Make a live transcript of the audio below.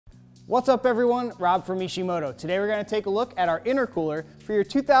What's up everyone, Rob from Mishimoto. Today we're going to take a look at our intercooler for your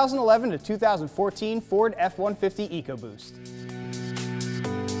 2011 to 2014 Ford F-150 EcoBoost.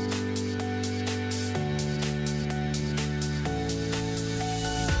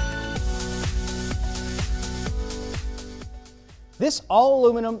 This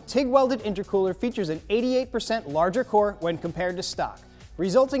all-aluminum TIG-welded intercooler features an 88% larger core when compared to stock,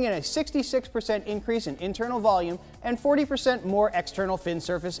 resulting in a 66% increase in internal volume and 40% more external fin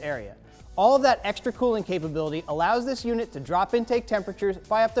surface area. All of that extra cooling capability allows this unit to drop intake temperatures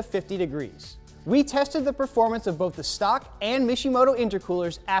by up to 50 degrees. We tested the performance of both the stock and Mishimoto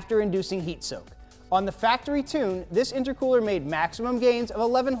intercoolers after inducing heat soak. On the factory tune, this intercooler made maximum gains of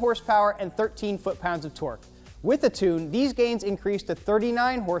 11 horsepower and 13 foot-pounds of torque. With the tune, these gains increased to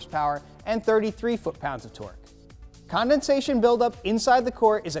 39 horsepower and 33 foot-pounds of torque. Condensation buildup inside the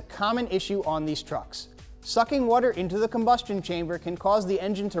core is a common issue on these trucks. Sucking water into the combustion chamber can cause the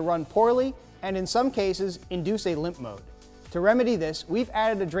engine to run poorly and in some cases induce a limp mode. To remedy this, we've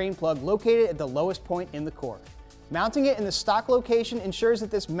added a drain plug located at the lowest point in the core. Mounting it in the stock location ensures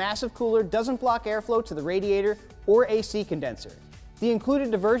that this massive cooler doesn't block airflow to the radiator or AC condenser. The included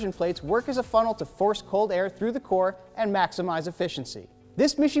diversion plates work as a funnel to force cold air through the core and maximize efficiency.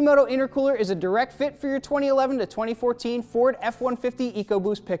 This Mishimoto intercooler is a direct fit for your 2011 to 2014 Ford F-150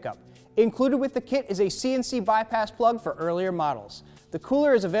 EcoBoost pickup. Included with the kit is a CNC Bypass Plug for earlier models. The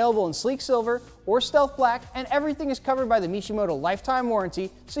cooler is available in sleek silver or stealth black, and everything is covered by the Mishimoto lifetime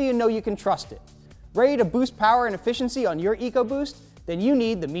warranty, so you know you can trust it. Ready to boost power and efficiency on your EcoBoost? Then you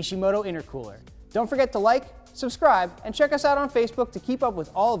need the Mishimoto intercooler. Don't forget to like, subscribe, and check us out on Facebook to keep up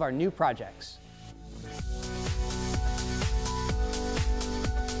with all of our new projects.